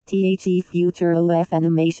The future of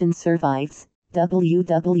animation survives.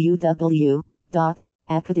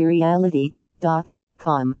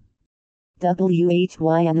 www.acadreality.com.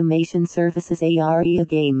 WHY Animation Services are a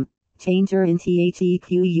game changer in the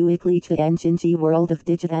engine world of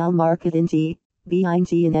digital marketing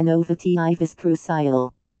behind and innovative is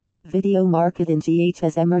crucial. Video marketing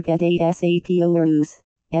has emerged ASAP use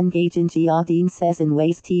engage in audiences in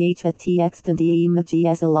ways that text and image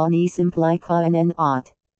as alone simplify and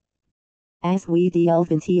art. As we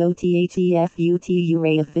delve into the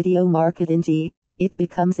future of video marketing, it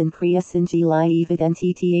becomes increasingly evident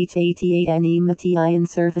that animation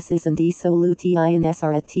services and solutions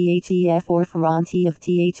are at the forefront of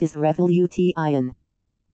this revolution.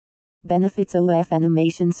 Benefits of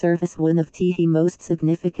animation service. One of the most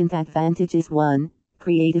significant advantages 1.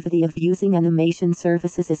 Creativity of using animation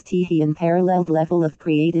services is the unparalleled level of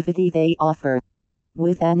creativity they offer.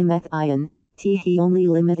 With animation, the only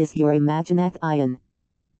limit is your imagination.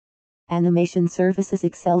 Animation services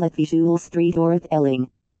excel at visual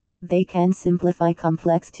storytelling. They can simplify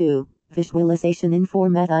complex visualization in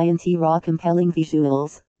format and raw compelling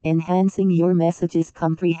visuals, enhancing your message's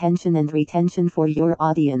comprehension and retention for your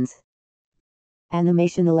audience.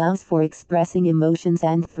 Animation allows for expressing emotions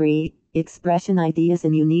and 3. Expression ideas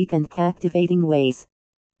in unique and captivating ways.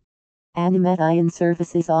 Animation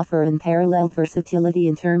services offer unparalleled versatility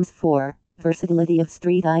in terms 4. Versatility of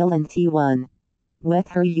style and T1.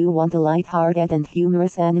 Whether you want a light-hearted and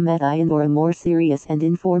humorous animation or a more serious and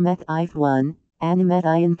informative one,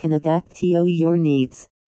 animation can adapt to your needs.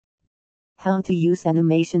 How to use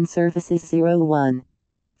animation services. 01.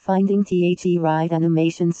 Finding the right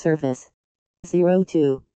animation service.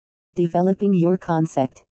 02. Developing your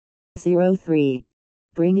concept. 03.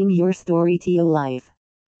 Bringing your story to life.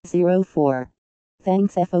 04.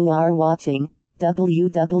 Thanks for watching.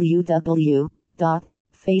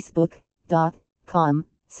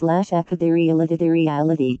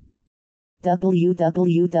 www.facebook.com/acadreality.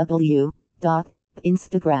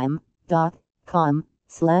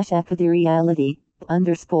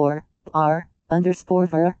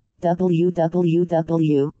 www.instagram.com/acadreality_r_ver.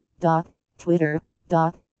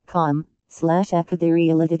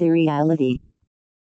 www.twitter.com/acadreality.